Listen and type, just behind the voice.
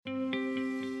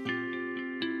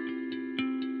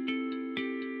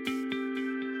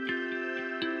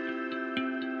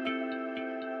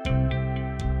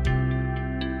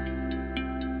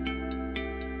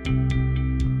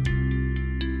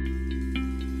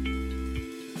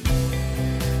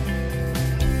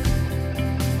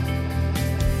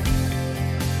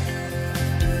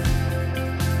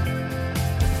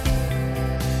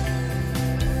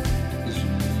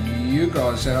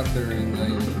guys out there in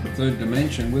the third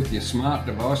dimension with your smart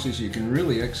devices, you can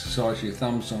really exercise your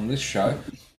thumbs on this show.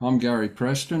 I'm Gary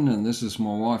Preston, and this is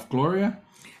my wife, Gloria.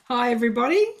 Hi,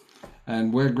 everybody.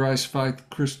 And we're Grace Faith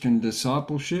Christian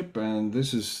Discipleship, and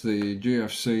this is the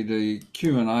GFCD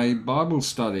Q&A Bible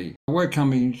study. We're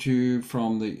coming to you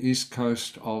from the east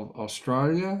coast of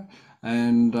Australia,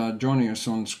 and joining us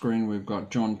on screen we've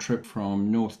got John Tripp from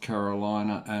North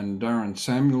Carolina and Darren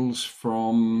Samuels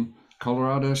from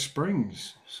Colorado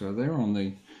Springs. So they're on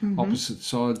the opposite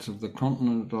sides of the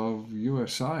continent of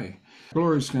USA.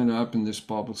 Gloria's going to open this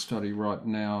Bible study right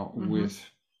now with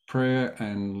prayer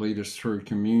and lead us through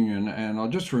communion. And I'll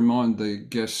just remind the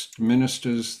guest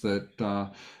ministers that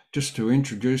just to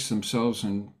introduce themselves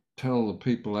and tell the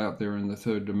people out there in the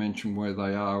third dimension where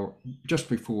they are just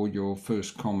before your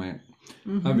first comment.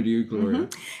 Over to you, Gloria.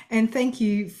 And thank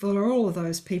you for all of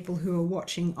those people who are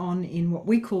watching on in what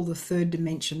we call the third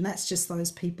dimension. That's just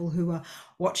those people who are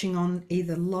watching on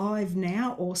either live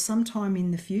now or sometime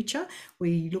in the future.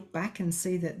 We look back and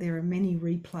see that there are many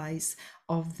replays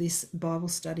of this Bible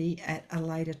study at a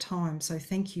later time. So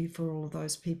thank you for all of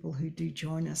those people who do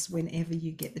join us whenever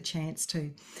you get the chance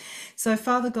to. So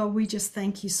Father God, we just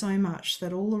thank you so much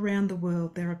that all around the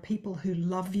world there are people who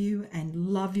love you and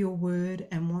love your word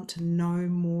and want to know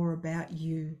more about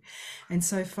you. And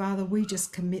so Father, we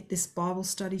just commit this Bible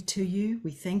study to you.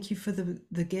 We thank you for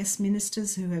the guest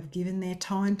ministers who have given their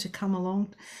time to come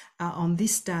along on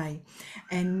this day.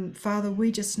 And Father,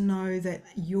 we just know that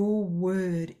your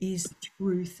word is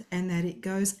truth and that it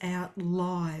goes out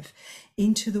live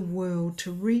into the world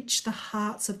to reach the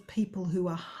hearts of people who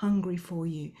are hungry for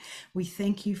you. We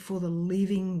thank you for the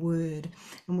living word,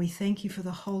 and we thank you for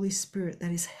the Holy Spirit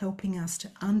that is helping us to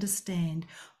understand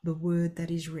the word that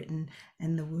is written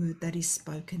and the word that is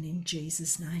spoken in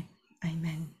Jesus' name.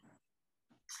 Amen.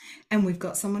 And we've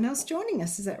got someone else joining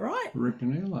us, is that right? Rick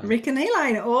and Elaine. Rick and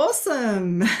Elaine,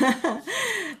 awesome.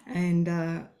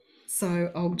 And so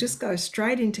I'll just go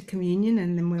straight into communion,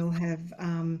 and then we'll have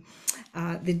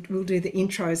we'll do the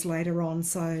intros later on.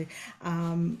 So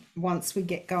once we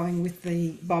get going with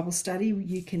the Bible study,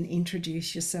 you can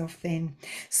introduce yourself then.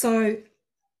 So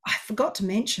I forgot to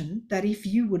mention that if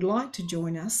you would like to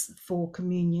join us for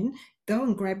communion, go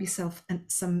and grab yourself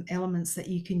some elements that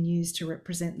you can use to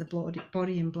represent the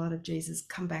body and blood of Jesus.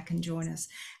 Come back and join us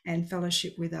and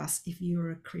fellowship with us if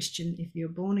you're a Christian, if you're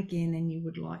born again and you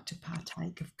would like to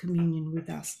partake of communion with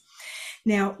us.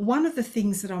 Now, one of the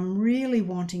things that I'm really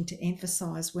wanting to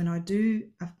emphasize when I do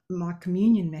my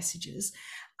communion messages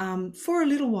for a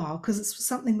little while, because it's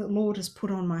something that Lord has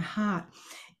put on my heart,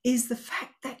 is the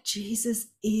fact that Jesus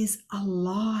is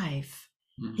alive.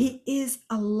 He is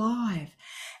alive.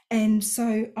 And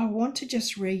so I want to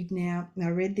just read now, I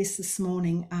read this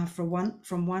morning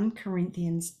from 1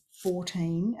 Corinthians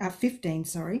 15,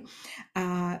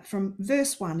 from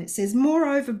verse 1. It says,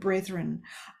 "Moreover, brethren,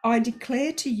 I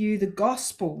declare to you the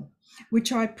gospel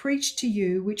which I preached to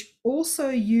you, which also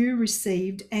you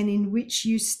received and in which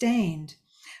you stand,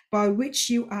 by which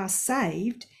you are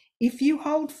saved, if you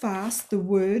hold fast the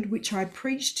word which I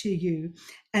preached to you,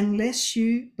 unless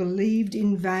you believed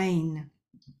in vain.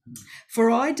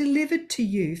 For I delivered to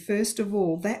you, first of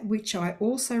all, that which I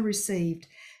also received,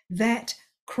 that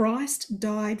Christ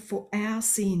died for our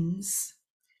sins,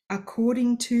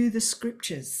 according to the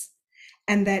Scriptures,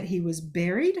 and that he was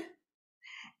buried,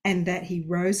 and that he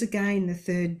rose again the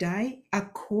third day,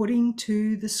 according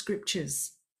to the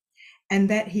Scriptures, and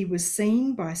that he was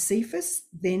seen by Cephas,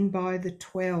 then by the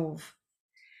 12.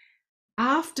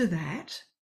 After that,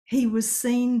 he was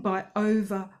seen by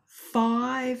over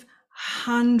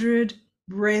 500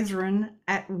 brethren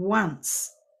at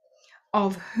once,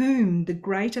 of whom the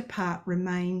greater part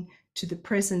remain to the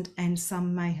present, and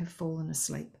some may have fallen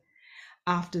asleep.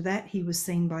 After that, he was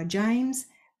seen by James,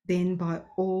 then by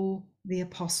all the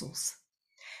apostles."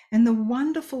 And the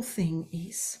wonderful thing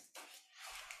is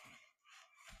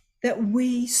that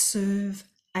we serve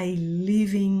a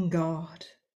living God.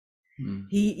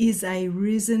 He is a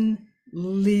risen,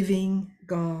 living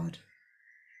God.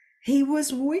 He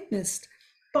was witnessed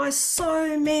by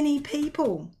so many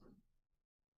people.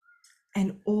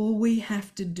 And all we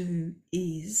have to do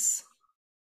is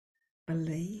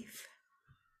believe.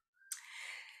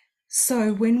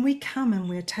 So when we come and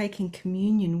we're taking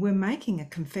communion, we're making a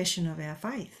confession of our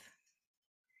faith.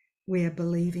 We are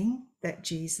believing that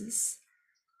Jesus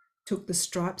took the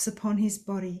stripes upon his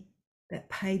body that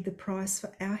paid the price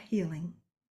for our healing.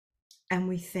 And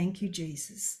we thank you,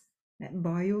 Jesus, that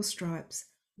by your stripes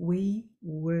we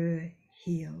were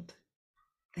healed.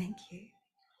 Thank you.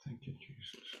 Thank you,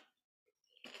 Jesus.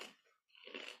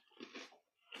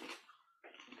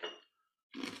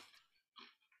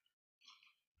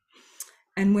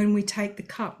 And when we take the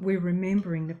cup, we're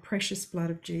remembering the precious blood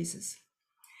of Jesus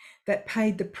that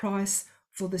paid the price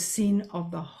for the sin of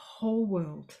the whole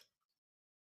world.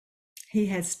 He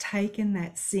has taken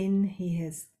that sin, he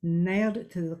has nailed it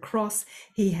to the cross,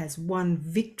 he has won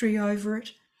victory over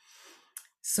it.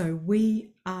 So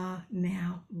we are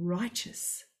now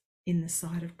righteous in the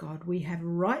sight of God. We have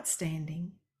right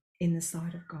standing in the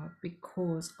sight of God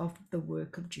because of the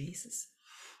work of Jesus.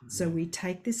 So we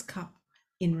take this cup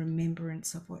in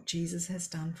remembrance of what Jesus has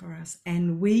done for us,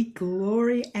 and we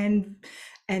glory and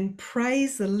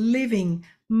praise the living,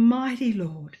 mighty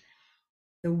Lord,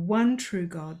 the one true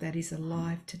God that is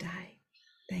alive today.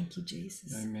 Thank you,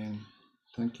 Jesus. Amen.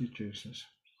 Thank you, Jesus.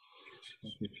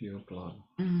 Thank you for your blood.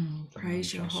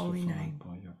 Praise your holy name.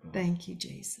 Thank you,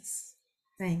 Jesus.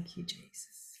 Thank you,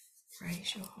 Jesus.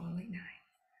 Praise your holy name.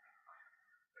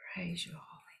 Praise your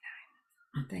holy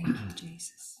name. Thank you,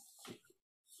 Jesus.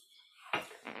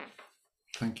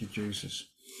 Thank you, Jesus.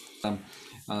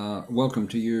 Welcome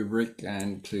to you, Rick,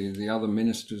 and to the other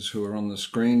ministers who are on the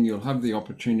screen. You'll have the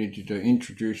opportunity to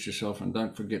introduce yourself, and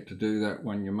don't forget to do that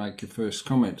when you make your first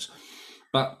comments.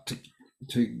 But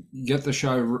to get the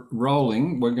show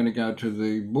rolling, we're going to go to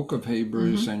the book of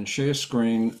Hebrews and share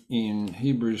screen in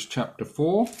Hebrews chapter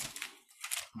 4.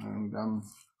 And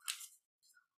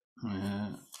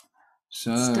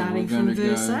so starting we're going from to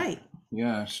verse go, 8.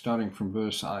 Yeah, starting from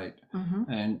verse 8.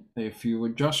 And if you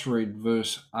would just read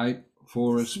verse 8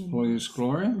 for us, please,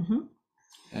 Gloria.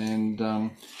 And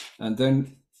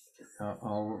then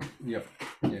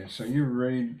so you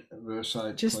read verse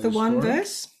 8, just please, the one Gloria.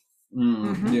 verse?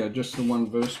 Yeah, just the one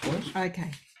verse, please.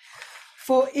 Okay.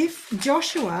 For if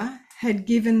Joshua had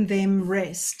given them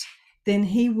rest, then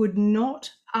he would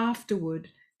not afterward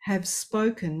have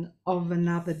spoken of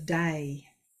another day.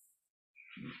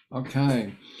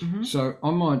 Okay, so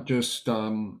I might just get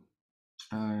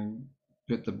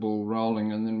the ball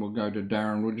rolling, and then we'll go to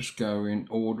Darren. We'll just go in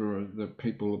order of the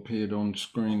people appeared on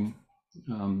screen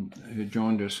who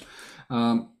joined us.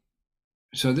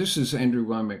 So this is Andrew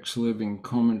Womack's living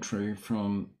commentary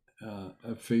from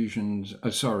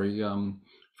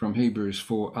from Hebrews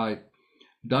 4:8.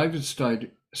 David's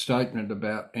statement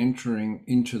about entering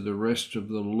into the rest of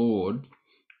the Lord,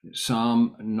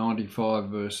 Psalm 95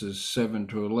 verses 7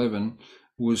 to 11,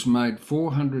 was made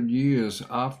 400 years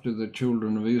after the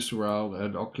children of Israel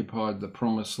had occupied the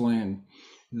promised land.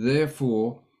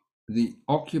 Therefore, the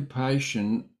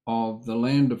occupation of the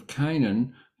land of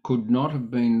Canaan could not have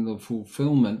been the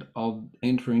fulfillment of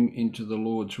entering into the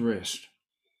Lord's rest.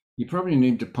 You probably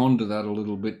need to ponder that a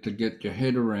little bit to get your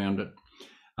head around it.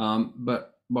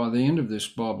 But by the end of this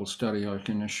Bible study, I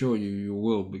can assure you, you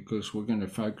will, because we're going to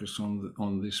focus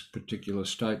on this particular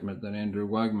statement that Andrew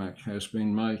Womack has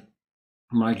been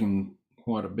making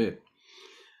quite a bit.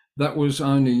 That was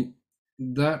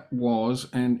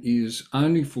and is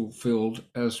only fulfilled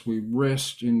as we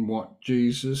rest in what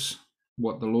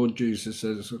the Lord Jesus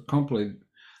has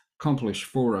accomplished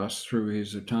for us through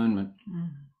his atonement.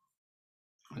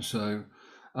 So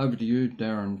over to you,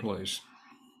 Darren, please.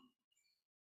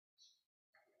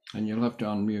 And you'll have to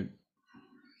unmute.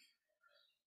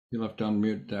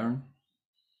 Darren.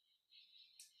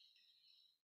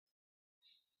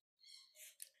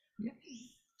 Yeah,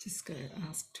 just go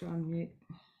ask to unmute.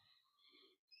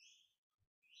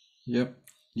 Yep.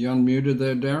 You unmuted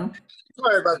there, Darren?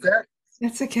 Sorry about that.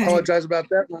 That's okay. Apologize about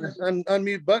that. My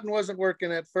unmute button wasn't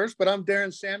working at first, but I'm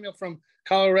Darren Samuel from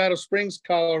Colorado Springs,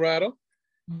 Colorado.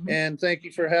 And thank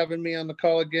you for having me on the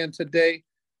call again today.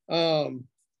 We're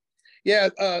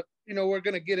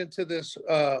going to get into this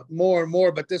more and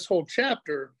more, but this whole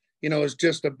chapter, is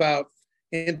just about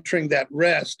entering that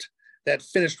rest, that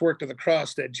finished work of the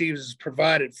cross that Jesus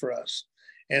provided for us.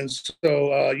 And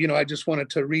so, I just wanted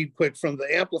to read quick from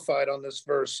the Amplified on this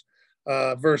verse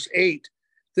 8.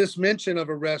 This mention of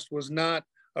a rest was not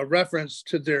a reference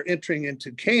to their entering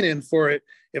into Canaan, for it,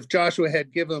 if Joshua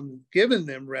had given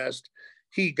them rest,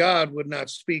 God would not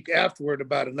speak afterward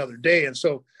about another day. And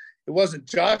so it wasn't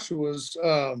Joshua's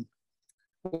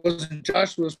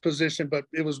position, but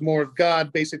it was more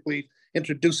God basically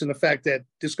introducing the fact that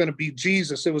there's going to be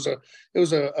Jesus. It was a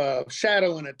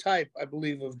shadow and a type, I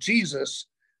believe, of Jesus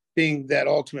being that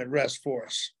ultimate rest for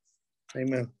us.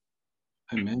 Amen.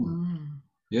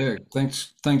 Yeah,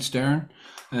 thanks, Darren.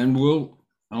 And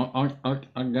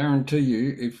I guarantee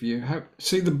you, if you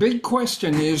the big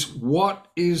question is, what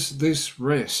is this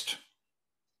rest?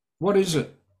 What is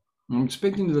it? I'm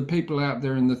speaking to the people out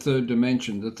there in the third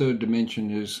dimension. The third dimension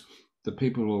is the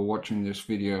people who are watching this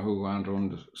video who aren't on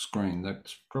the screen.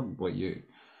 That's probably you.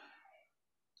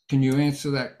 Can you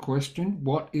answer that question?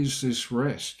 What is this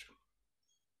rest?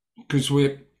 Because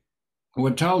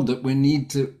We're told that we need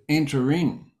to enter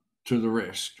in to the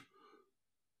rest,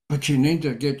 but you need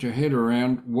to get your head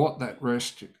around what that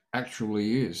rest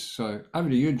actually is. So over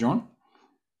to you, John,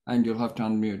 and you'll have to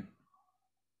unmute.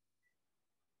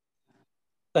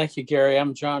 Thank you, Gary.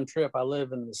 I'm John Tripp. I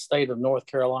live in the state of North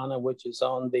Carolina, which is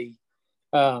on the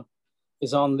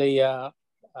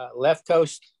left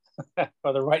coast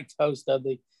or the right coast of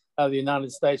the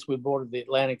United States. We border the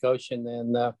Atlantic Ocean,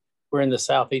 and we're in the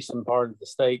southeastern part of the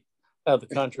state of the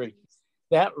country.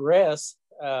 That rest,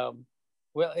 well,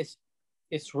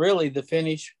 it's really the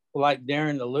finish, like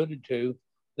Darren alluded to,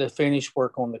 the finished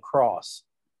work on the cross.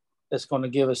 That's going to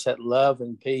give us that love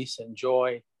and peace and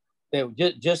joy. That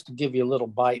just to give you a little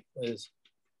bite is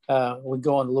we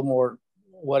go on a little more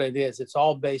what it is. It's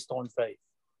all based on faith,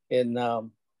 and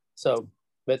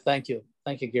but thank you,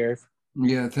 Gary.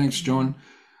 Yeah, thanks, John.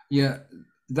 Yeah,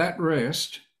 that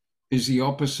rest is the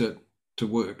opposite to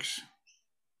works.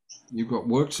 You've got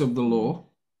works of the law,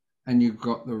 and you've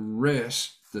got the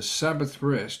rest, the Sabbath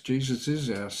rest. Jesus is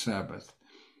our Sabbath.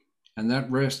 And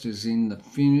that rest is in the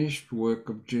finished work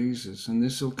of Jesus. And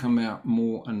this will come out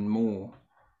more and more.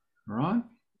 All right?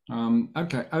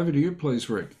 Okay, over to you, please,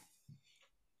 Rick.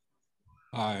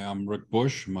 Hi, I'm Rick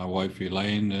Bush. My wife,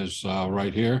 Elaine, is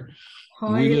right here.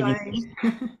 Hi, Elaine.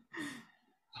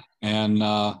 And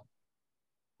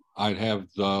I'd have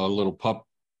the little pup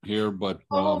here, but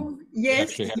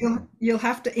yes, you'll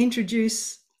have to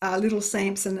introduce little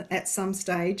Samson at some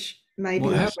stage, maybe.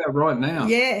 Well, how about right now?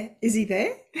 Yeah, is he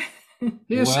there?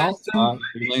 Yes, well,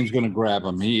 Elaine's going to grab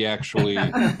him. He actually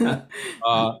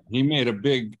he made a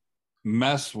big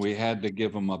mess. We had to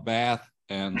give him a bath,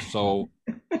 and so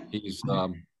he's a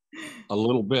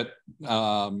little bit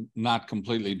not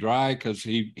completely dry because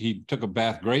he took a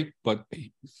bath great, but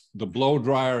the blow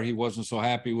dryer he wasn't so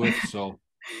happy with. So,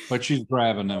 but she's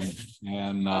grabbing him,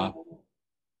 and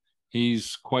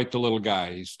he's quite the little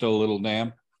guy. He's still a little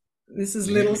damp. This is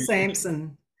little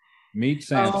Samson. Meet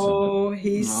Samson. Oh,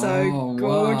 he's so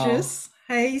gorgeous.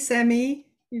 Wow. Hey, Sammy,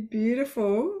 you're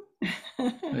beautiful.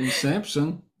 Hey,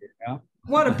 Samson. Yeah.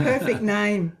 What a perfect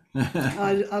name.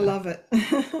 I love it.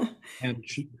 And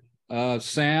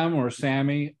Sam or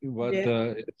Sammy,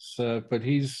 but but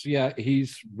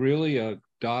he's really a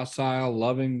docile,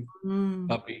 loving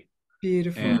puppy.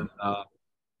 Beautiful. And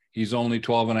he's only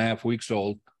 12 and a half weeks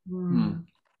old.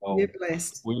 So you're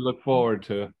blessed. We look forward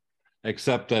to,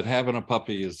 except that having a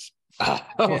puppy is a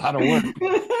lot of work.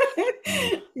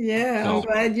 Yeah, so, I'm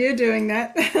glad you're doing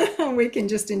that. We can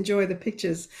just enjoy the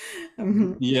pictures.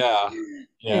 Yeah,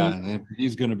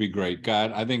 he's going to be great.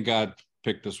 I think God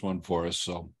picked this one for us.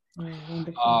 So,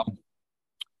 wonderful.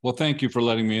 Well, thank you for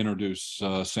letting me introduce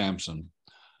Samson.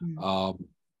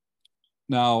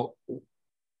 Now,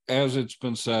 as it's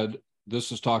been said,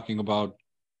 this is talking about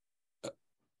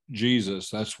Jesus.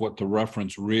 That's what the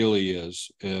reference really is,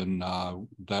 and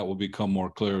that will become more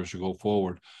clear as you go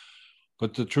forward.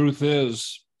 But the truth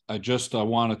is, I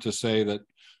wanted to say that,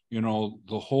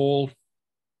 the whole,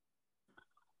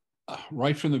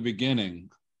 right from the beginning,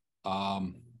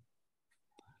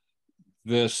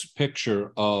 this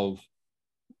picture of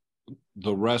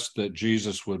the rest that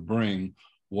Jesus would bring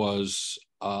was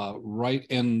right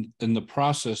in the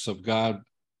process of God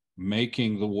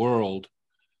making the world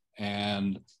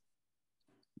and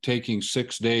taking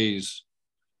 6 days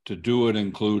to do it,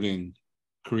 including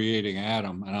creating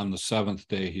Adam, and on the seventh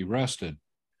day he rested.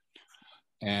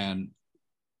 And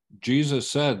Jesus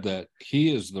said that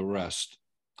he is the rest.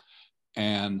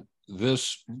 And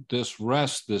this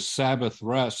rest, this Sabbath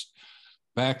rest,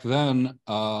 back then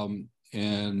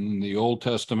in the Old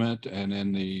Testament and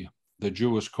in the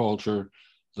Jewish culture,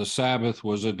 the Sabbath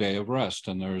was a day of rest,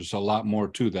 and there's a lot more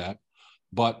to that.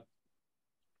 But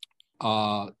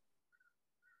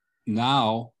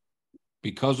now,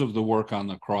 because of the work on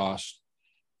the cross,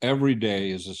 every day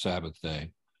is a Sabbath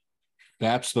day.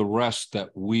 That's the rest that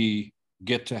we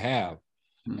get to have.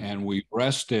 And we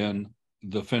rest in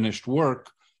the finished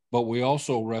work, but we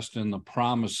also rest in the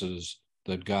promises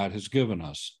that God has given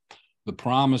us. The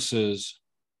promises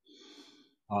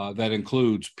that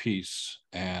includes peace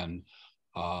and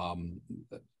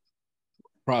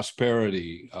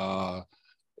prosperity,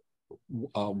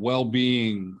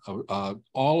 well-being,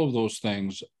 all of those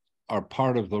things are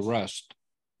part of the rest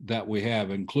that we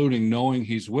have, including knowing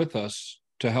he's with us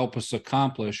to help us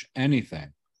accomplish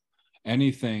anything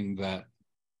that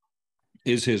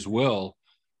is his will.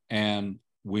 And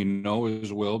we know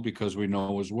his will because we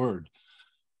know his word.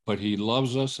 But he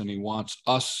loves us and he wants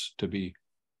us to be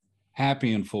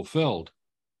happy and fulfilled.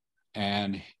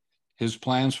 And his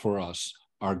plans for us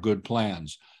are good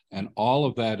plans. And all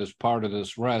of that is part of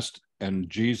this rest, and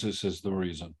Jesus is the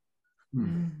reason.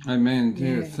 Amen.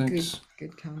 Yeah, thanks.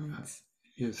 Good comments.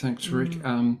 Yeah, thanks, Rick.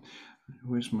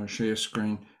 Where's my share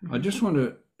screen? I just want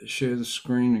to share the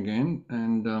screen again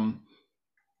and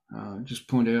just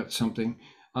point out something.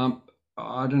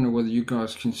 I don't know whether you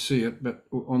guys can see it, but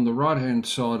on the right-hand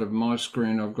side of my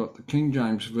screen, I've got the King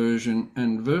James Version,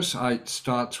 and verse 8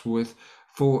 starts with,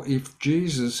 "For if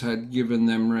Jesus had given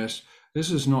them rest."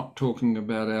 This is not talking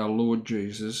about our Lord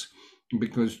Jesus,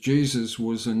 because Jesus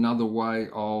was another way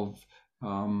of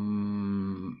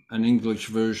an English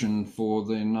version for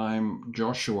the name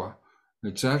Joshua.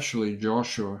 It's actually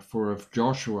Joshua, for if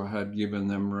Joshua had given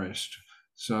them rest.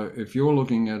 So if you're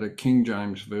looking at a King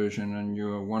James Version and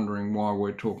you're wondering why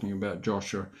we're talking about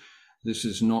Joshua, this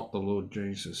is not the Lord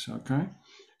Jesus, okay?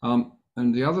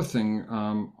 And the other thing,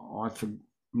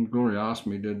 Gloria asked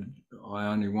me, did I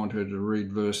only want her to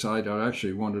read verse 8? I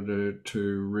actually wanted her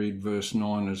to read verse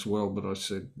 9 as well, but I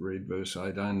said read verse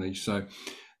 8 only. So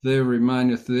there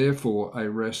remaineth therefore a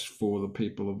rest for the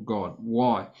people of God.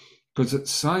 Why? Because it's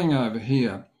saying over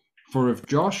here, for if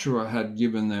Joshua had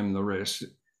given them the rest,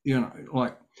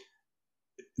 like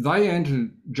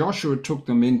Joshua took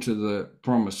them into the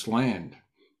promised land,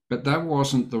 but that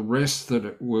wasn't the rest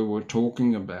that we were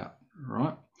talking about,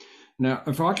 right? Now,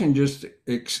 if I can just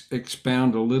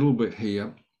expound a little bit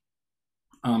here,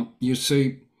 you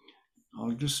see,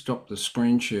 I'll just stop the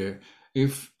screen share.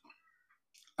 If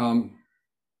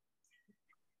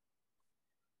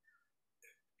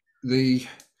the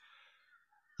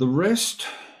rest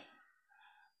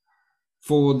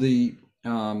for the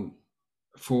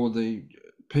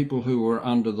people who were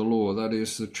under the law, that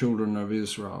is the children of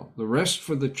Israel, the rest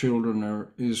for the children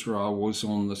of Israel was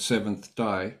on the 7th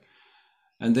day.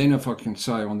 And then, if I can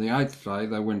say, on the 8th day,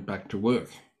 they went back to work.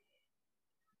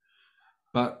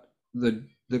 But the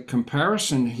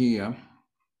comparison here,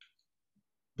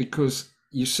 because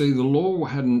you see, the law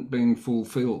hadn't been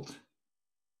fulfilled,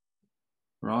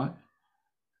 right?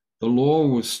 The law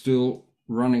was still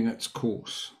running its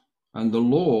course. And the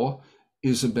law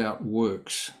is about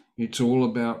works. It's all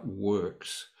about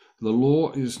works. The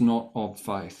law is not of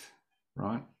faith,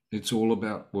 right? It's all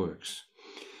about works.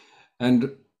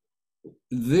 And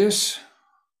this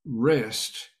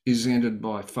rest is entered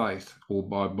by faith or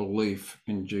by belief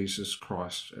in Jesus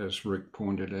Christ, as Rick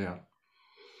pointed out.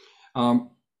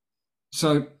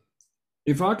 So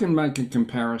if I can make a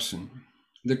comparison,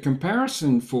 the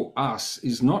comparison for us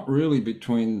is not really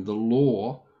between the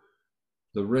law,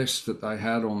 the rest that they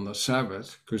had on the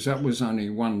Sabbath, because that was only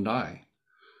one day.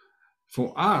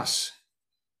 For us,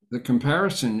 the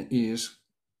comparison is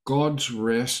God's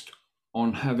rest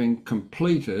on having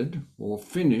completed or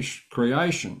finished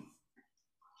creation.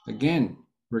 Again,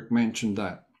 Rick mentioned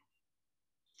that.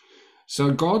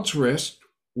 So God's rest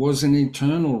was an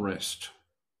eternal rest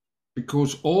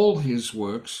because all his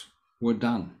works were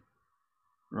done,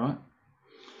 right?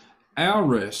 Our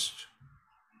rest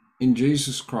in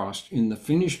Jesus Christ, in the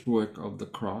finished work of the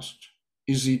cross,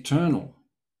 is eternal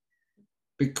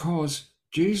because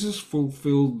Jesus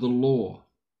fulfilled the law.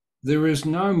 There is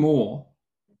no more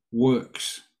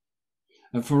works.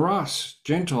 And for us,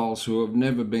 Gentiles who have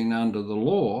never been under the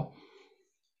law,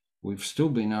 we've still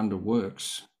been under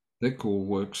works. They're called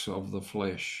works of the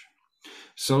flesh.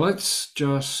 So let's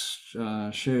just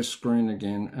share screen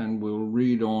again and we'll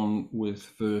read on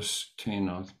with verse 10,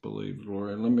 I believe,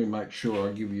 Gloria. Let me make sure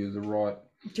I give you the right.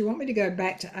 Do you want me to go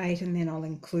back to 8 and then I'll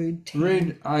include 10?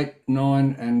 Read 8,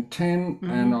 9 and 10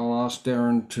 and I'll ask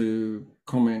Darren to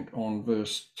comment on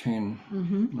verse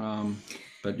 10.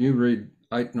 But you read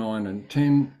 8, 9 and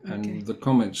 10 and the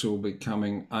comments will be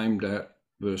coming aimed at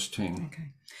verse 10.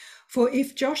 Okay. For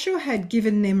if Joshua had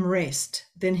given them rest,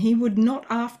 then he would not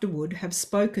afterward have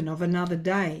spoken of another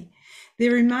day.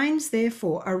 There remains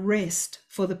therefore a rest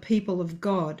for the people of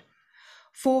God.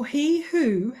 For he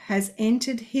who has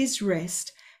entered his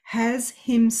rest has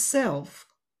himself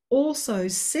also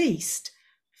ceased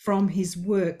from his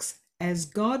works as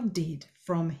God did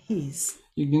from his.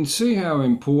 You can see how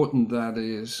important that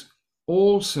is.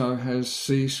 Also has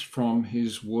ceased from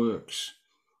his works,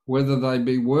 whether they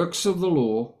be works of the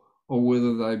law or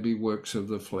whether they be works of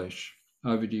the flesh.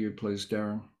 Over to you, please,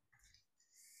 Darren.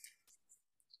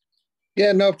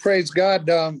 Yeah, no, praise God.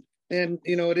 And,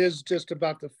 it is just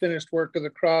about the finished work of the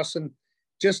cross. And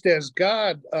just as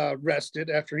God rested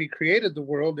after he created the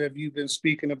world, that you've been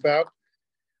speaking about,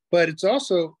 but it's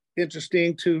also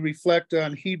interesting to reflect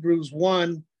on Hebrews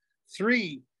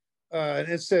 1:3. And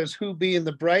it says, who being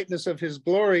the brightness of his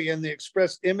glory and the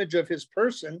express image of his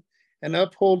person, and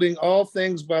upholding all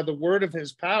things by the word of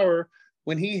his power,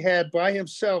 when he had by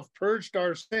himself purged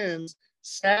our sins,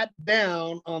 sat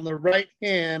down on the right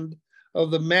hand of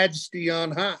the majesty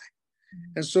on high.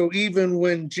 And so even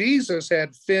when Jesus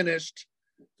had finished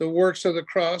the works of the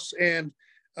cross, and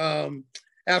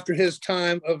after his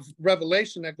time of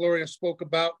revelation that Gloria spoke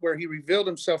about, where he revealed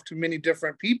himself to many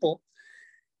different people,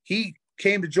 he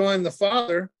came to join the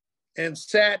Father and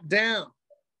sat down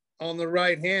on the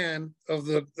right hand of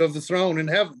the throne in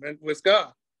heaven with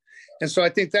God. And so I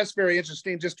think that's very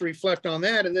interesting just to reflect on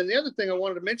that. And then the other thing I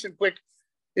wanted to mention quick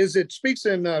is it speaks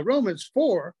in Romans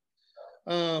 4.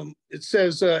 It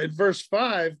says in verse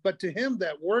 5, but to him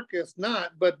that worketh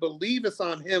not, but believeth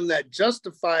on him that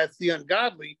justifieth the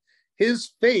ungodly,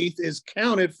 his faith is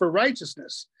counted for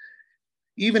righteousness.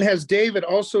 Even as David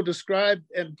also described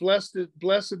and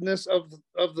blessedness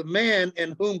of the man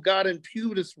in whom God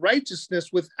imputeth righteousness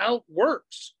without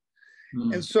works.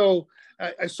 And so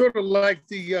I sort of like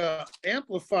the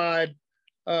amplified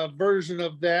version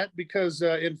of that, because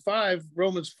in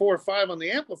Romans 4:5 on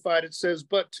the amplified, it says,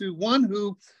 but to one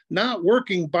who not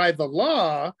working by the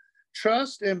law,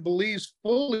 trusts and believes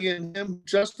fully in him who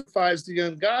justifies the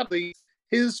ungodly,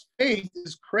 his faith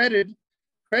is credited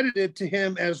to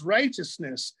him as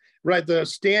righteousness, right? The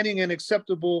standing and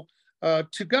acceptable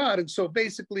to God. And so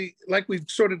basically, like we've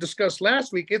sort of discussed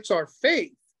last week, it's our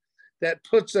faith that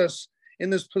puts us in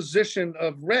this position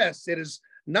of rest. It is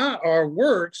not our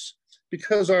works,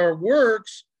 because our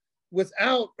works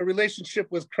without a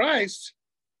relationship with Christ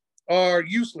are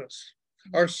useless.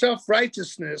 Our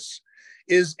self-righteousness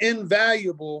is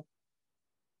invaluable.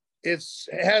 It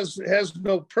has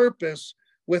no purpose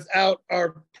without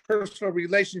our personal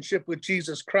relationship with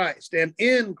Jesus Christ. And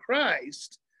in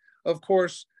Christ, of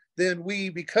course, then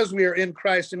because we are in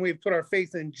Christ and we've put our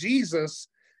faith in Jesus,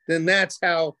 then that's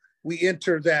how we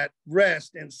enter that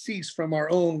rest and cease from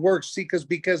our own works. See,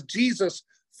 because Jesus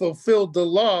fulfilled the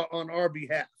law on our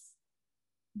behalf.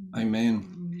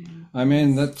 Amen.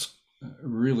 Amen. That's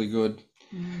really good.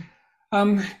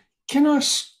 Can I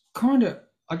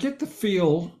I get the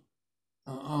feel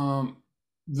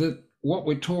that what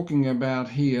we're talking about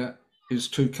here is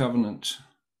two covenants,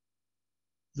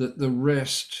 that the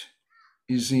rest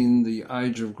is in the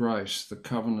age of grace, the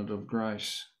covenant of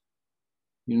grace.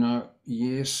 You know,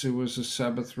 yes, it was a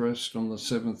Sabbath rest on the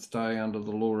seventh day under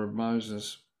the law of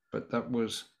Moses, but that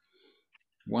was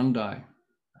one day,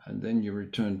 and then you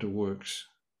return to works.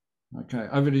 Okay,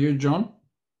 over to you, John,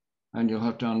 and you'll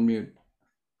have to unmute.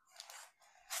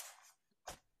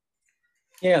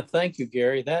 Yeah, thank you,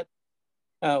 Gary. That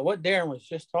what Darren was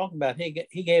just talking about,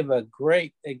 he gave a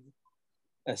great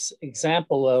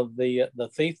example of the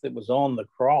thief that was on the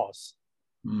cross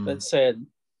that said,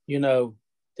 the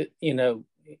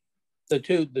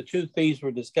two thieves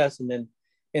were discussing,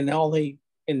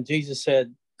 and Jesus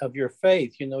said, of your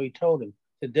faith, he told him,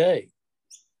 today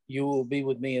you will be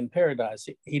with me in paradise.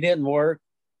 He didn't work.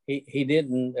 He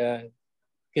didn't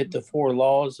get the 4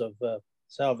 laws of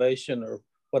salvation or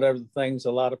whatever the things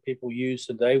a lot of people use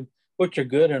today, which are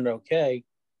good and okay,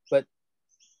 but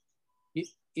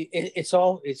it's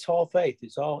all faith.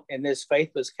 And this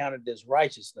faith was counted as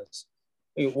righteousness.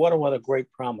 What a great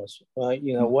promise.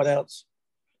 What else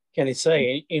can he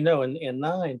say? In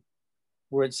 9,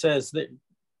 where it says that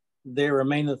there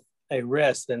remaineth a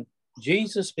rest, and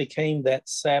Jesus became that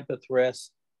Sabbath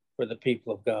rest for the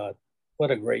people of God.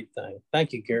 What a great thing.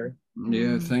 Thank you, Gary.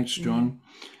 Yeah, thanks, John.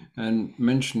 And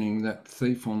mentioning that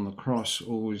thief on the cross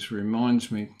always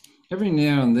reminds me, every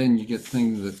now and then you get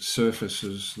things that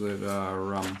surfaces that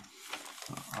are,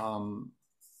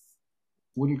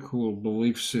 what do you call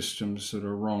belief systems that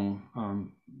are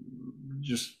wrong?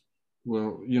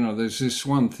 There's this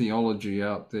one theology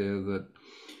out there that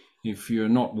if you're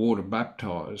not water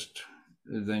baptized,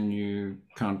 then you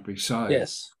can't be saved.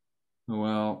 Yes.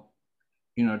 Well,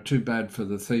 too bad for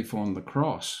the thief on the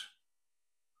cross.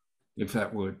 If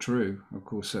that were true, of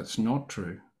course, that's not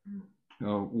true.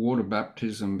 Water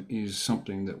baptism is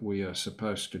something that we are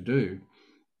supposed to do,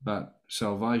 but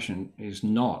salvation is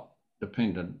not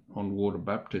dependent on water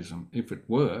baptism. If it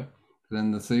were,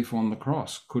 then the thief on the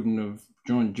cross couldn't have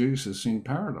joined Jesus in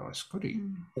paradise, could he?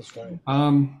 That's right.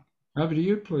 Over to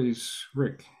you, please,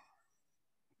 Rick.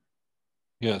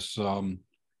 Yes. Along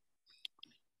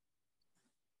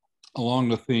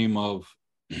the theme of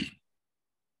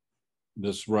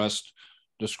this rest,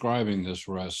 describing this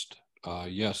rest,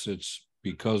 yes, it's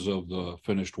because of the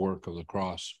finished work of the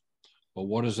cross. But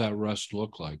what does that rest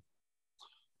look like?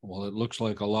 Well, it looks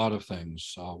like a lot of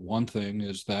things. One thing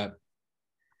is that,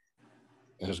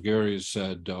 as Gary has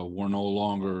said, we're no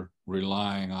longer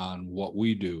relying on what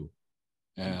we do.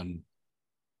 And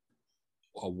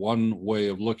one way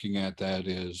of looking at that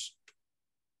is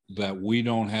that we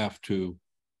don't have to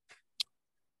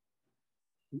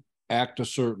act a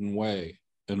certain way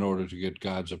in order to get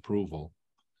God's approval.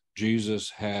 Jesus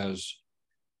has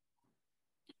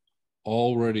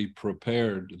already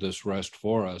prepared this rest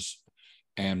for us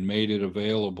and made it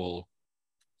available,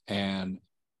 and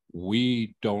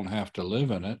we don't have to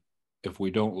live in it. If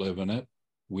we don't live in it,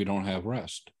 we don't have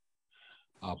rest.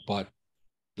 But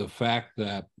the fact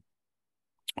that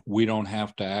we don't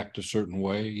have to act a certain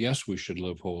way, yes, we should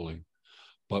live holy,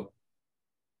 but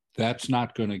that's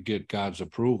not going to get God's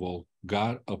approval.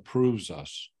 God approves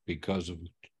us because of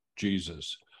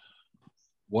Jesus.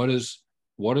 What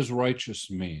does righteous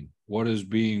mean? What is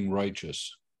being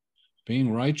righteous?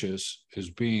 Being righteous is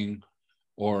being,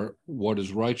 or what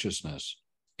is righteousness?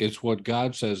 It's what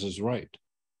God says is right.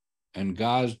 And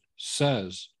God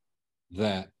says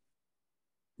that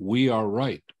we are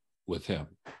right with him.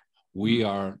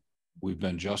 We've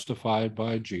been justified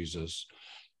by Jesus,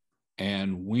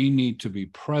 and we need to be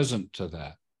present to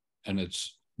that. And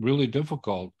it's really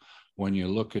difficult when you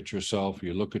look at yourself,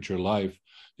 you look at your life,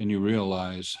 and you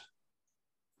realize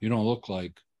you don't look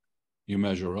like you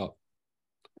measure up.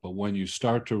 But when you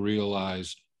start to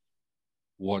realize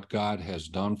what God has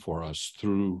done for us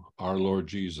through our Lord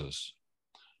Jesus,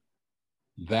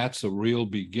 that's a real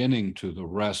beginning to the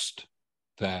rest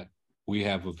that we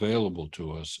have available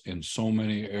to us in so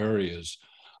many areas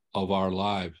of our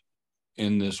life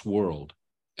in this world,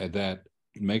 and that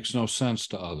makes no sense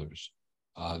to others.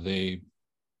 They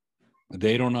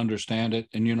don't understand it,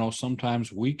 and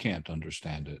sometimes we can't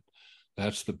understand it.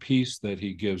 That's the peace that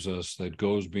he gives us that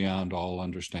goes beyond all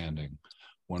understanding.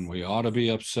 When we ought to be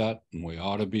upset, and we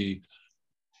ought to be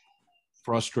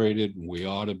frustrated, and we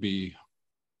ought to be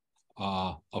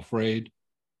afraid,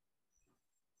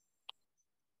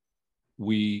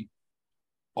 we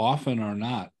often are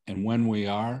not. And when we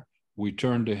are, we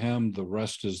turn to him, the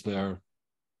rest is there.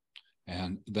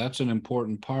 And that's an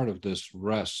important part of this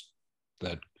rest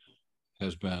that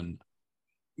has been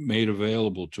made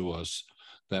available to us,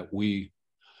 that we,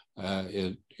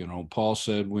 Paul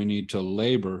said we need to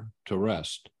labor to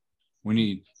rest. We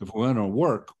need, if we're going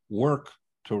to work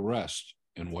to rest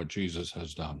in what Jesus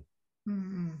has done.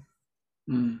 Mm-hmm.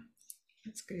 Mm.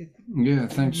 That's good. Yeah,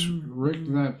 thanks, Rick.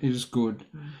 That is good.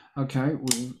 Okay,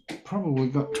 we've probably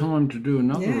got time to do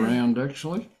another round,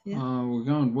 actually. Yeah. We're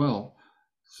going well.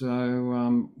 So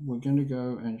we're going to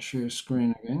go and share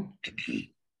screen again.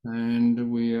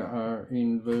 And we are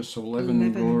in verse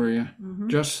 11. Gloria. Mm-hmm.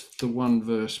 Just the one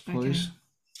verse, please. Okay.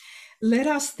 Let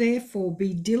us therefore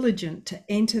be diligent to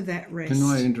enter that rest. Can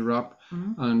I interrupt?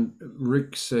 Mm-hmm. And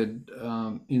Rick said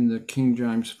in the King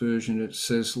James Version, it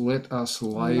says, let us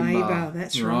labor. Labor,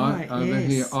 that's right. Over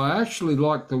here. I actually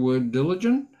like the word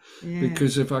diligent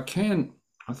because if I can,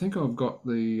 I think I've got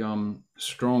the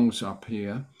Strong's up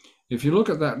here. If you look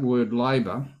at that word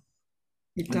labor,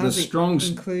 it does the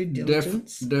Strong's include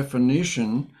diligence.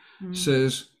 Definition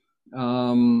says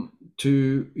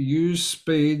to use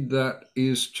speed, that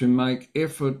is to make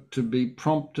effort, to be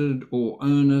prompted or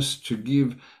earnest, to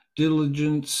give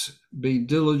diligence, be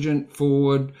diligent,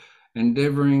 forward,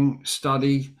 endeavoring,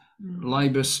 study,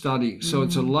 labor, study. So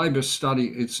it's a labor study,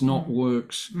 it's not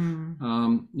works.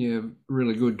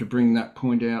 Really good to bring that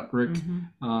point out, Rick.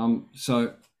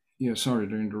 Sorry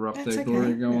to interrupt. That's there,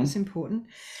 Gloria. Go on. That's important.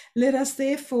 Let us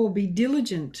therefore be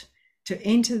diligent to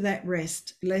enter that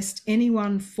rest, lest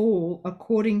anyone fall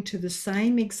according to the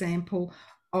same example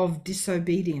of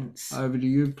disobedience. Over to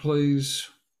you, please.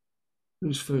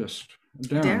 Who's first?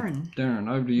 Darren. Darren,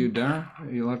 over to you,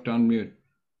 Darren. You'll have to unmute.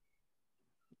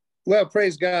 Well,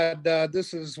 praise God.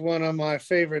 This is one of my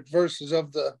favorite verses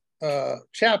of the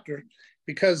chapter,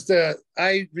 because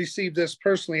I received this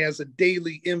personally as a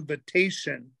daily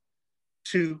invitation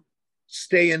to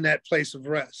stay in that place of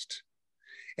rest.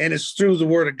 And it's through the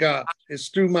word of God. It's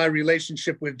through my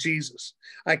relationship with Jesus.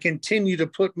 I continue to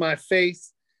put my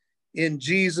faith in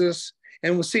Jesus.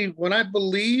 And we'll see, when I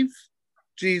believe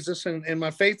Jesus and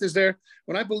my faith is there,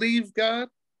 when I believe God,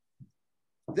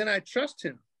 then I trust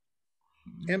him.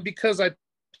 And because I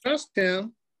trust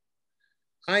him,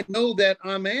 I know that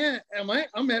I'm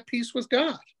at peace with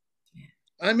God.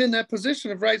 I'm in that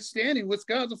position of right standing with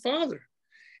God the Father.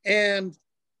 And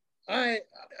I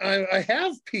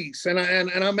have peace, and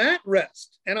I'm at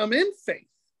rest, and I'm in faith.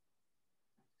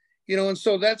 And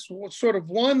so that's sort of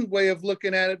one way of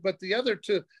looking at it. But the other,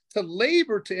 to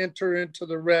labor to enter into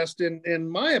the rest, in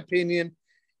my opinion,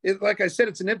 like I said,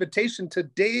 it's an invitation to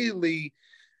daily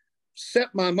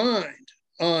set my mind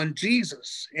on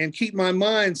Jesus and keep my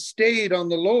mind stayed on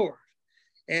the Lord.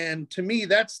 And to me,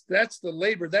 that's the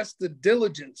labor, that's the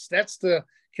diligence, that's the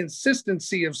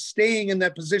consistency of staying in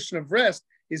that position of rest,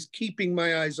 is keeping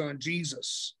my eyes on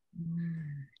Jesus.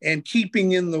 and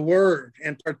keeping in the word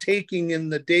and partaking in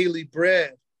the daily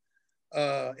bread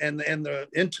and the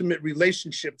intimate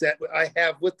relationship that I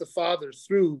have with the Father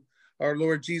through our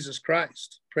Lord Jesus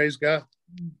Christ. Praise God.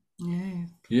 Yeah.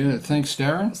 Yeah, thanks,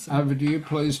 Darren. Awesome. Over to you,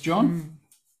 please, John.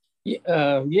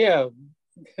 Yeah.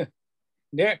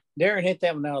 Darren hit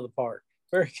that one out of the park.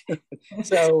 Very good.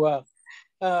 So,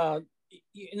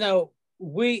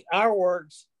 our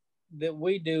works that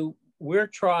we do, we're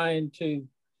trying to,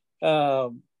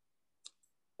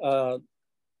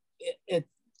 at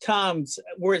times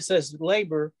where it says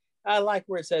labor, I like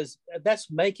where it says that's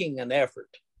making an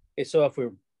effort. And so if we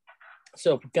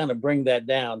kind of bring that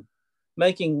down,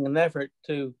 making an effort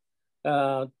to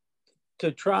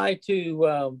try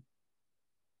to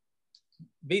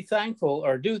be thankful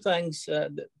or do things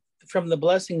from the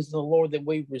blessings of the Lord that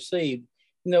we've received.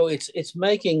 It's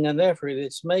making an effort.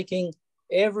 It's making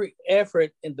every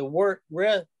effort in the work.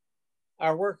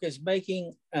 Our work is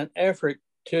making an effort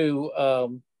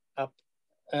to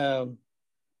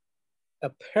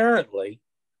apparently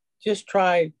just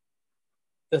try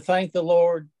to thank the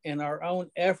Lord in our own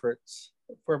efforts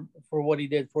for what He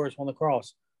did for us on the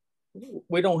cross.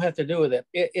 We don't have to do with it.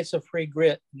 It's a free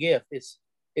gift. It's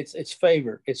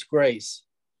favor. It's grace.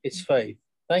 It's faith.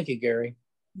 Thank you, Gary.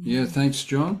 Yeah, thanks,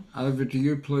 John. Over to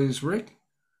you, please, Rick.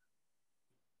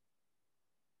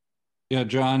 Yeah,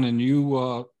 John, and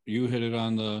you hit it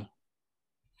on the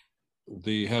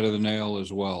head of the nail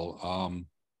as well.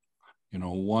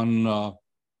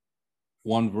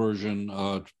 One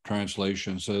version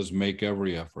translation says make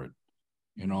every effort.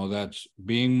 That's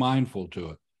being mindful to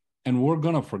it, and we're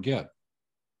going to forget.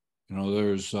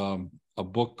 There's a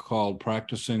book called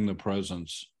Practicing the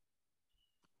Presence,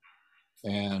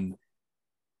 and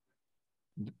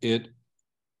it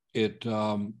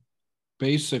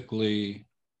basically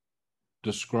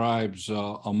describes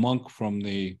a monk from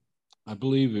I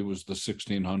believe it was the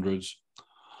 1600s,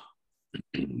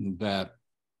 that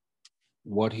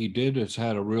what he did is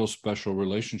had a real special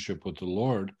relationship with the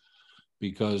Lord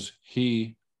because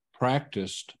he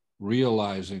practiced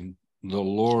realizing the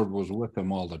Lord was with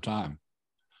him all the time.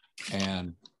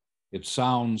 And it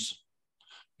sounds,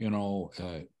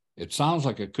 it sounds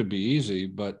like it could be easy,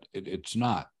 but it's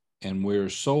not. And we're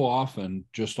so often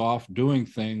just off doing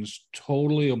things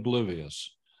totally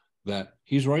oblivious that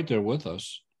he's right there with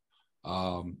us.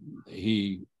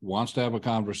 He wants to have a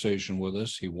conversation with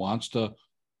us. He wants to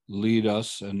lead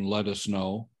us and let us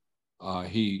know.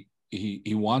 He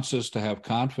wants us to have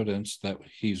confidence that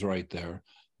he's right there.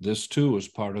 This too is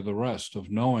part of the rest of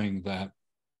knowing that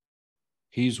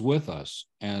he's with us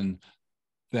and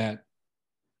that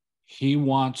he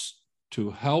wants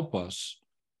to help us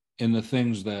in the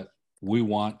things that we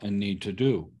want and need to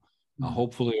do.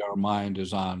 Hopefully our mind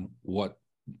is on what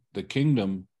the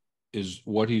kingdom is,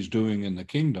 what he's doing in the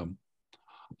kingdom.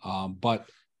 But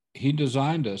he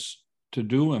designed us to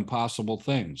do impossible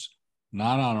things,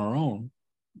 not on our own,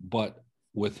 but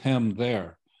with him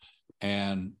there.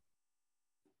 And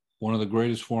one of the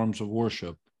greatest forms of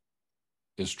worship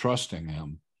is trusting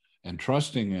him. And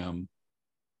trusting him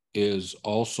is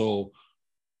also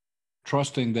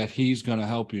trusting that he's going to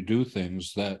help you do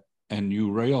things and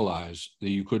you realize that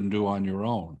you couldn't do on your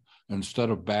own. Instead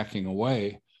of backing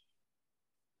away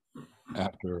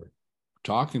after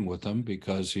talking with him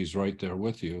because he's right there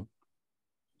with you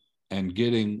and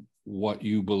getting what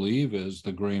you believe is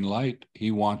the green light,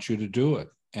 he wants you to do it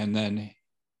and then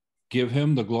give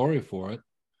him the glory for it.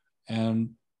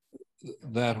 And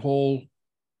that whole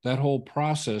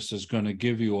process is going to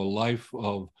give you a life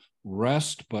of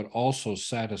rest, but also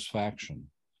satisfaction.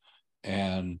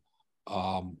 And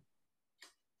the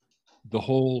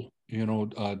whole,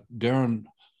 Darren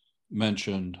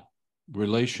mentioned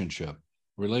relationship.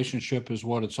 Relationship is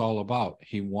what it's all about.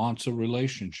 He wants a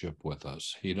relationship with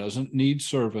us. He doesn't need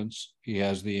servants. He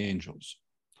has the angels.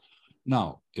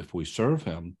 Now, if we serve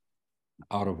him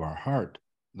out of our heart,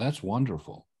 that's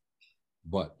wonderful.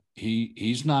 But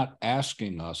he's not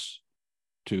asking us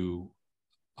to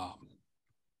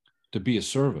be a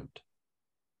servant.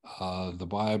 The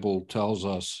Bible tells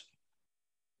us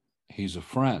he's a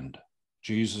friend.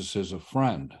 Jesus is a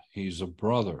friend. He's a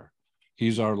brother.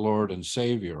 He's our Lord and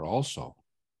Savior also.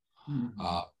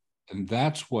 And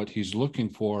that's what he's looking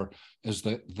for, is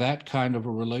that kind of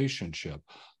a relationship.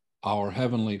 Our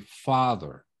Heavenly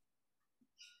Father.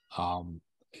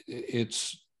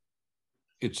 It's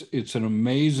an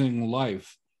amazing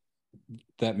life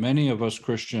that many of us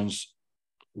Christians,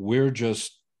 we're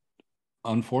just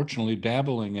unfortunately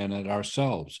dabbling in it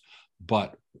ourselves,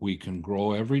 but we can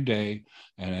grow every day.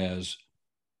 And as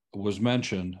was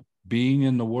mentioned, being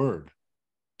in the Word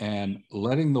and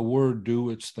letting the Word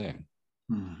do its thing.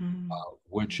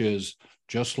 which is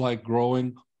just like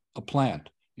growing a plant.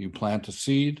 You plant a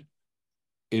seed,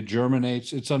 it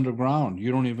germinates, it's underground.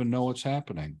 You don't even know what's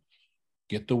happening.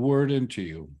 Get the word into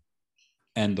you,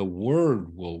 and the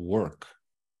word will work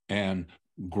and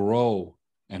grow,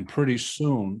 and pretty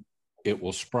soon it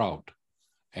will sprout.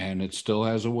 And it still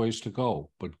has a ways to go,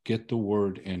 but get the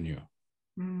word in you.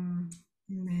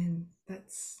 Amen.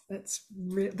 That's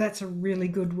a really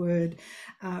good word,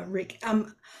 Rick.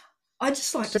 I'd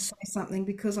just like to say something,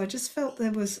 because I just felt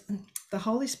there was the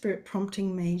Holy Spirit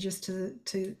prompting me just to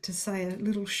say a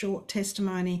little short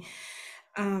testimony.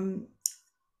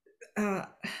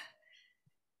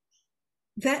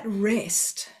 That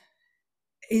rest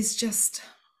is just,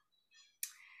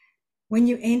 when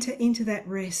you enter into that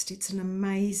rest, it's an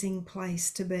amazing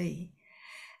place to be.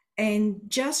 And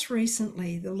just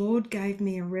recently, the Lord gave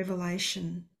me a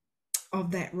revelation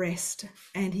of that rest.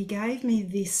 And he gave me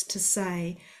this to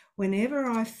say, whenever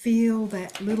I feel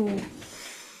that little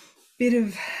bit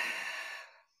of,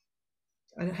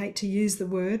 I hate to use the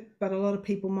word, but a lot of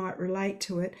people might relate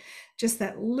to it, just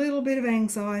that little bit of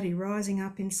anxiety rising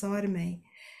up inside of me,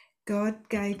 God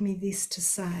gave me this to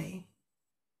say,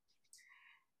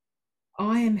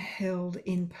 I am held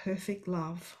in perfect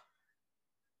love.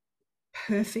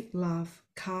 Perfect love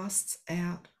casts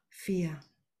out fear.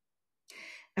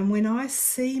 And when I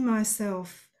see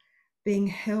myself being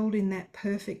held in that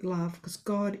perfect love, because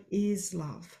God is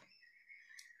love,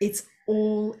 it's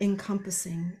all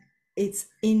encompassing. It's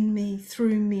in me,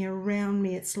 through me, around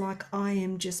me. It's like I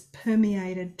am just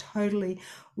permeated totally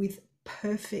with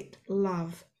perfect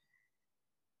love.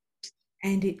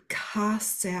 And it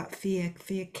casts out fear.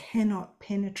 Fear cannot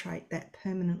penetrate that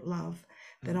permanent love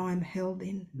that I'm held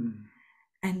in.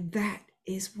 And that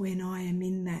is when I am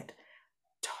in that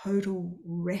total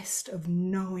rest of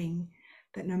knowing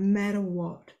that no matter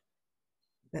what,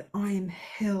 that I am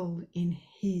held in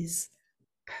his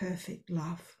perfect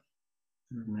love.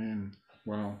 Amen.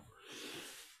 Wow.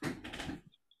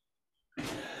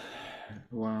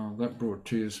 Wow, that brought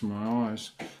tears to my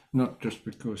eyes. Not just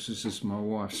because this is my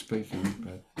wife speaking,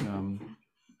 but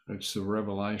it's the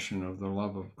revelation of the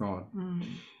love of God.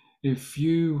 If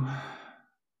you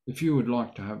would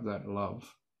like to have that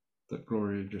love that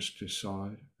Gloria just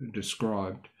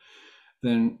described,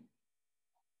 then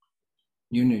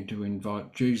you need to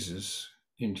invite Jesus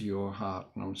into your heart.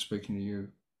 And I'm speaking to you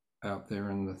out there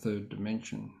in the third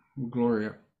dimension.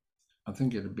 Gloria, I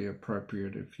think it'd be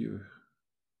appropriate if you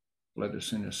led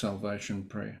us in a salvation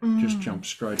prayer. Just jump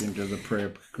straight into the prayer,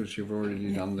 because you've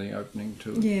already done the opening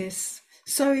to it. Yes.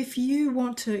 So if you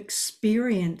want to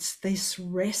experience this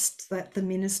rest that the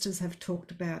ministers have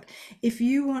talked about, if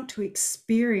you want to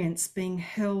experience being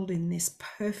held in this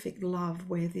perfect love,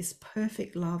 where this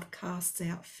perfect love casts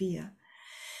out fear,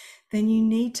 then you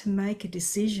need to make a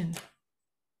decision.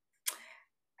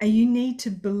 And you need to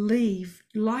believe,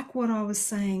 like what I was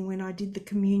saying when I did the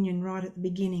communion right at the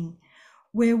beginning,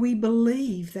 where we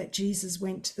believe that Jesus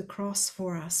went to the cross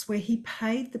for us, where he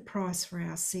paid the price for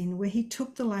our sin, where he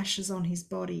took the lashes on his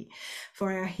body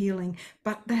for our healing,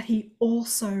 but that he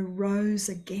also rose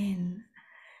again,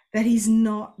 that he's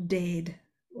not dead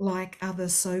like other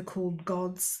so-called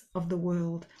gods of the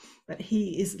world, but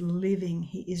he is living,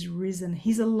 he is risen,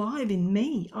 he's alive in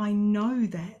me. I know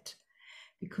that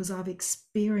because I've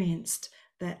experienced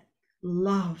that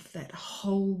love that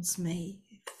holds me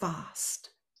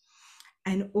fast.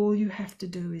 And all you have to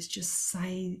do is just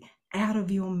say out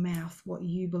of your mouth what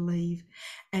you believe.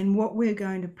 And what we're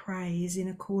going to pray is in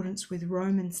accordance with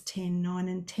Romans 10, 9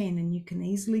 and 10. And you can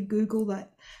easily Google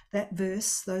that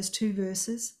verse, those two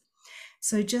verses.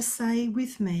 So just say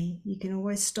with me. You can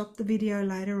always stop the video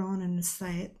later on and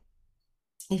say it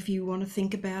if you want to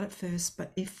think about it first.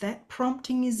 But if that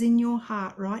prompting is in your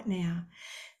heart right now,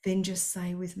 then just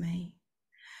say with me.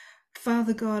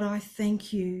 Father God, I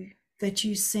thank you that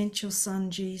you sent your son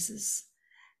Jesus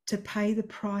to pay the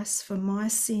price for my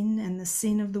sin and the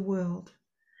sin of the world.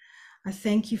 I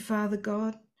thank you, Father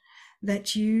God,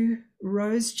 that you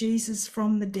rose Jesus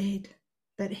from the dead,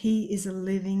 that he is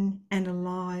living and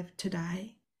alive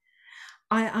today.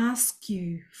 I ask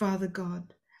you, Father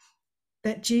God,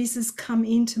 that Jesus come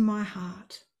into my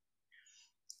heart.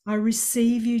 I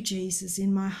receive you, Jesus,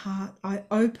 in my heart. I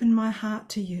open my heart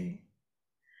to you.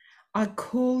 I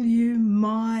call you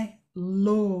my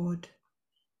Lord.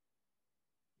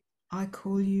 I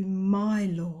call you my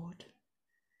Lord.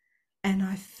 And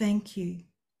I thank you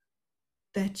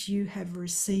that you have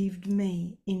received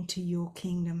me into your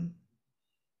kingdom.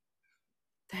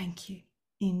 Thank you.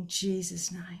 In Jesus'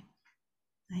 name.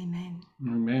 Amen.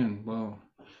 Amen.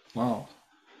 Wow.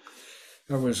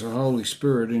 That was a Holy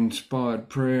Spirit inspired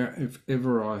prayer, if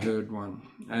ever I heard one.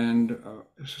 And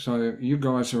so you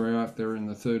guys are out there in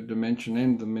the third dimension,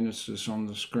 and the ministers on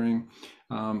the screen.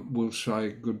 We'll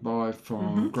say goodbye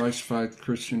from Grace Faith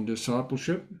Christian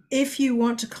Discipleship. If you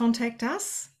want to contact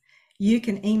us, you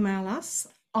can email us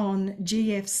on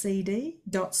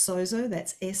gfcd.sozo,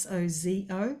 that's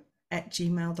SOZO,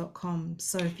 @gmail.com.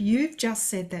 So if you've just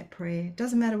said that prayer,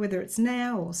 doesn't matter whether it's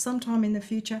now or sometime in the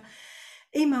future,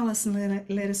 email us and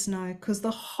let us know, because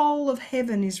the whole of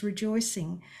heaven is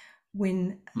rejoicing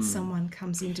when someone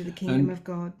comes into the kingdom of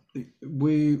God.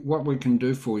 What we can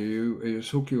do for you is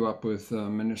hook you up with a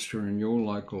minister in your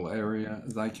local area.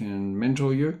 They can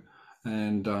mentor you,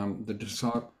 and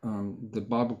the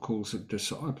Bible calls it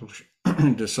discipleship.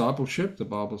 Discipleship. The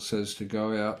Bible says to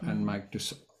go out and make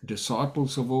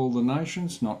disciples of all the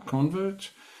nations, not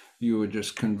converts. You were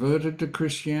just converted to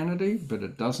Christianity, but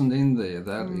it doesn't end there.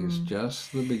 That is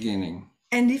just the beginning.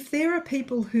 And if there are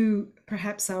people who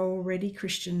perhaps are already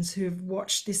Christians who have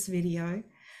watched this video,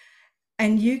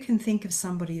 and you can think of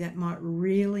somebody that might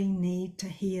really need to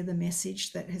hear the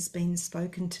message that has been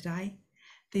spoken today,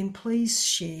 then please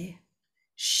share.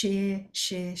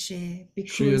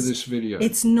 Because share this video.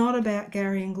 It's not about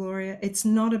Gary and Gloria. It's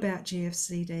not about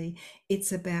GFCD.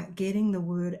 It's about getting the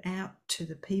word out to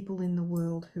the people in the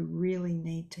world who really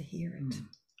need to hear it.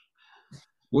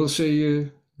 We'll see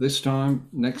you this time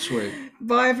next week.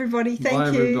 Bye, everybody.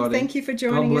 Thank you. Everybody. Thank you for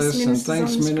joining us, ministers,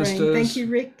 thanks, on the ministers. screen. Thank you,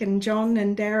 Rick and John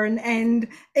and Darren and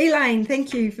Elaine.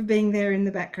 Thank you for being there in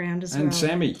the background as well. And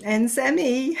Sammy. And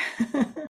Sammy.